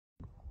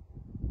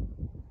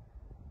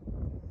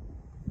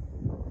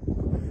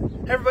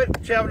everybody,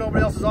 Chad,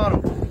 nobody else's auto.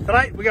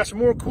 Tonight, we got some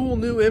more cool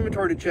new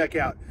inventory to check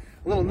out.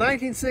 A little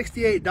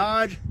 1968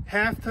 Dodge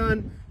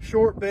half-ton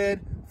short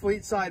bed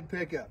fleet side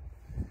pickup.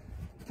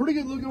 Pretty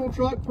good looking old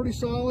truck, pretty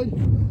solid.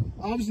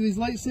 Obviously, these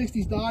late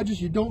 60s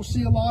Dodges, you don't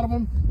see a lot of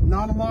them.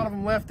 Not a lot of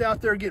them left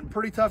out there, getting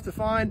pretty tough to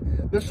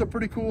find. This is a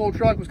pretty cool old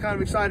truck, was kind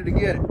of excited to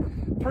get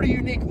it. Pretty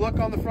unique look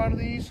on the front of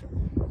these.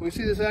 We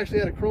see this actually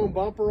had a chrome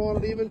bumper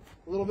on it even,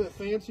 a little bit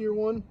fancier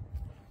one.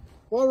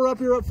 While we're up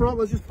here up front,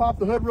 let's just pop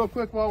the hood real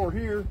quick while we're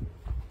here.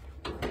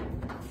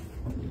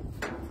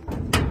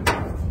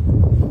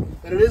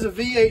 And it is a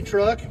V8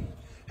 truck,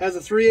 has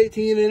a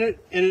 318 in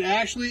it, and it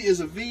actually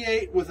is a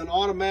V8 with an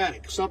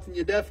automatic, something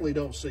you definitely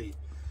don't see.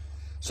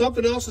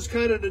 Something else that's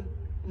kind of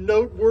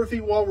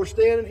noteworthy while we're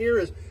standing here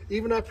is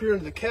even up here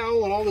in the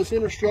cowl and all this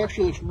inner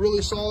structure looks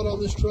really solid on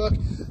this truck.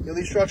 You know,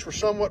 these trucks were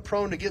somewhat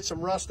prone to get some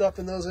rust up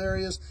in those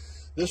areas.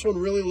 This one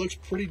really looks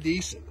pretty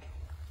decent.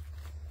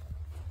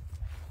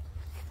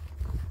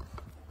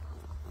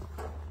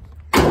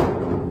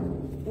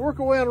 Work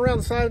our way around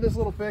the side of this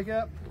little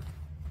pickup.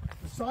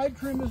 The side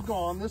trim is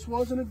gone. This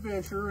was an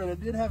Adventure and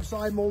it did have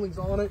side moldings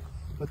on it,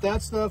 but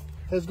that stuff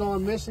has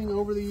gone missing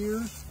over the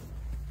years.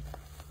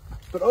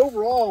 But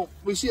overall,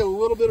 we see a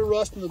little bit of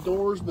rust in the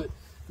doors, but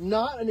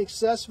not an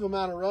excessive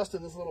amount of rust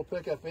in this little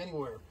pickup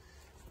anywhere.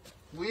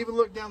 We even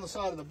look down the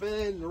side of the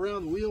bed and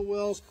around the wheel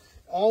wells.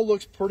 All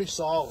looks pretty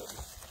solid.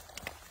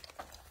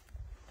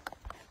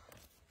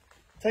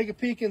 Take a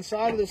peek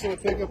inside of this little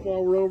pickup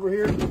while we're over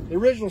here. The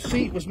original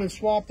seat was been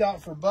swapped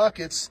out for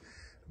buckets,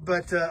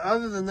 but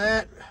other than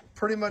that,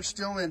 pretty much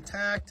still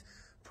intact,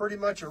 pretty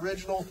much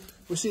original.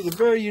 We see the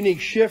very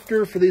unique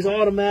shifter for these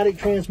automatic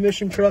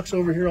transmission trucks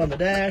over here on the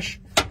dash.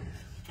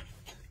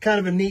 Kind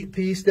of a neat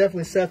piece,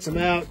 definitely sets them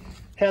out.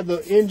 Had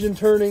the engine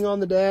turning on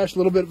the dash, a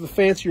little bit of a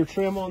fancier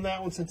trim on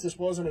that one since this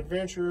was an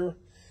Adventurer.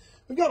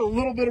 We've got a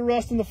little bit of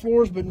rust in the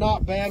floors, but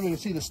not bad. We can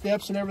see the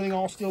steps and everything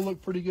all still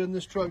look pretty good in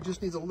this truck.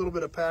 Just needs a little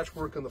bit of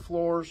patchwork on the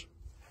floors.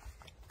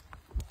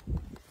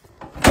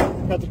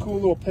 Got the cool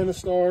little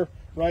Pentastar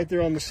right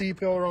there on the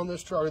C-pillar on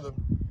this truck.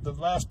 The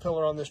last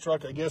pillar on this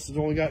truck, I guess, has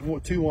only got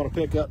two on a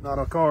pickup, not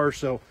a car.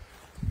 So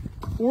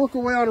work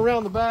our way on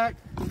around the back.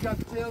 We've got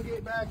the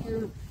tailgate back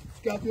here. It's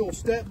got the old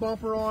step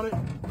bumper on it,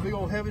 big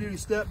old heavy-duty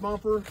step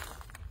bumper.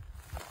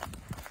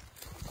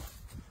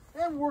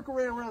 And work our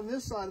way around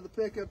this side of the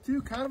pickup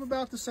too, kind of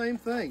about the same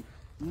thing.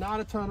 Not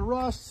a ton of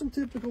rust, some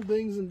typical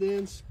dings and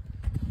dents,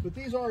 but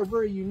these are a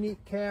very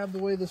unique cab, the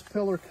way this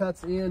pillar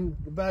cuts in.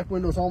 The back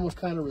window's almost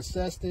kind of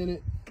recessed in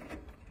it.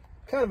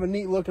 Kind of a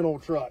neat looking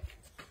old truck.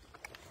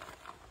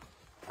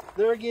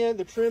 There again,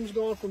 the trim's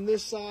gone from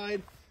this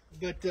side,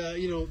 but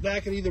you know,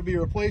 that can either be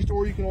replaced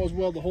or you can always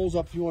weld the holes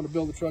up if you want to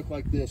build a truck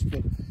like this.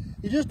 But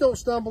you just don't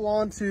stumble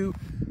onto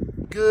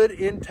good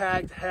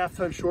intact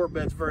half-ton short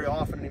beds very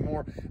often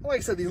anymore. And like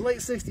I said, these late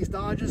 60s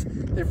Dodges,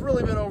 they've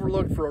really been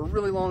overlooked for a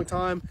really long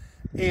time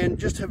and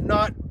just have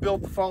not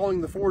built the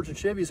following the Fords and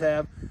Chevys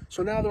have,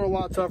 so now they're a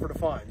lot tougher to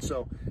find.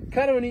 So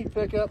kind of a neat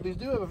pickup. These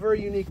do have a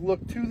very unique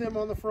look to them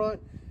on the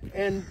front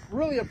and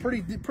really a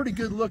pretty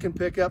good looking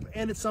pickup,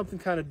 and it's something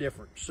kind of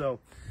different. So,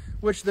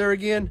 which there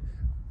again,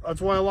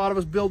 that's why a lot of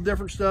us build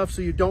different stuff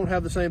so you don't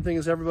have the same thing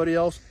as everybody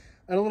else.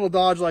 And a little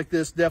Dodge like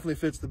this definitely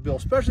fits the bill,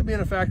 especially being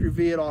a factory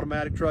V8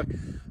 automatic truck.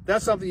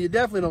 That's something you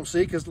definitely don't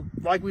see because,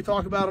 like we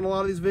talk about in a lot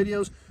of these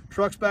videos,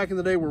 trucks back in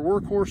the day were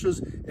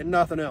workhorses and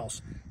nothing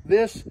else.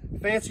 This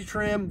fancy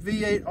trim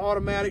V8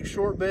 automatic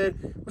short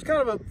bed was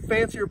kind of a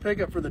fancier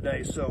pickup for the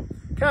day. So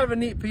kind of a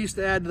neat piece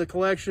to add to the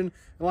collection.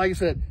 And like I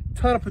said,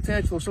 ton of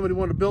potential if somebody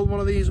wanted to build one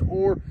of these,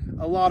 or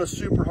a lot of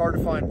super hard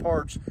to find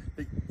parts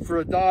for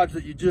a Dodge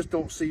that you just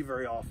don't see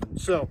very often.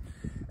 So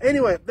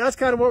anyway, that's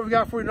kind of what we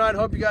got for you tonight. I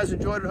hope you guys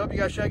enjoyed it. I hope you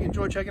guys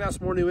enjoyed checking out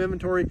some more new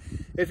inventory.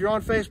 If you're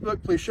on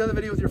Facebook, please share the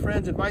video with your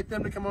friends. Invite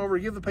them to come over.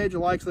 Give the page a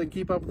like so they can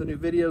keep up with the new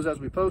videos as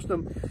we post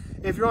them.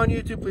 If you're on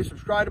YouTube, please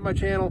subscribe to my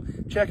channel.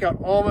 Check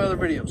out all my other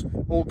videos.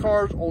 Old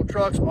cars, old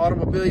trucks,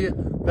 automobilia.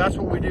 That's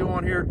what we do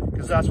on here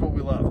because that's what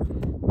we love.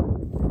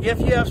 If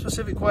you have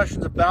specific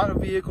questions about a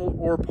vehicle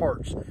or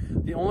parts,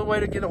 the only way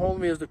to get a hold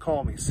of me is to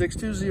call me,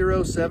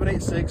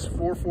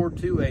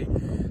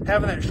 620-786-4428.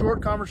 Having that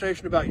short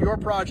conversation about your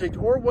project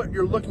or what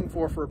you're looking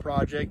for a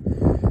project,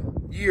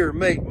 year,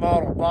 make,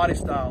 model, body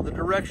style, the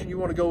direction you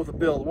want to go with the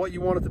build, what you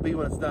want it to be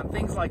when it's done,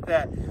 things like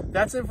that.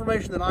 That's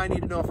information that I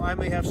need to know if I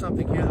may have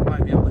something here that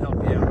might be able to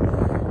help you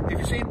out. If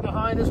you see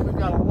behind us, we've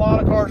got a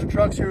lot of cars and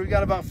trucks here. We've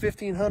got about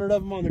 1,500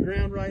 of them on the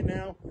ground right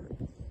now.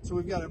 So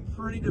we've got a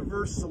pretty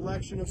diverse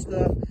selection of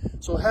stuff.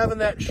 So having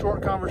that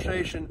short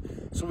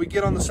conversation so we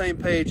get on the same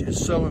page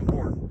is so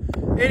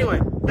important. Anyway,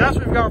 that's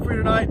what we've got for you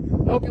tonight.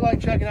 Hope you like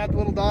checking out the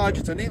little Dodge.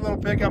 It's a neat little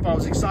pickup. I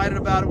was excited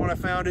about it when I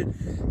found it,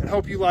 and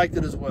hope you liked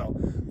it as well.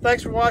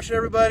 Thanks for watching,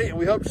 everybody, and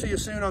we hope to see you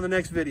soon on the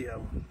next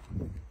video.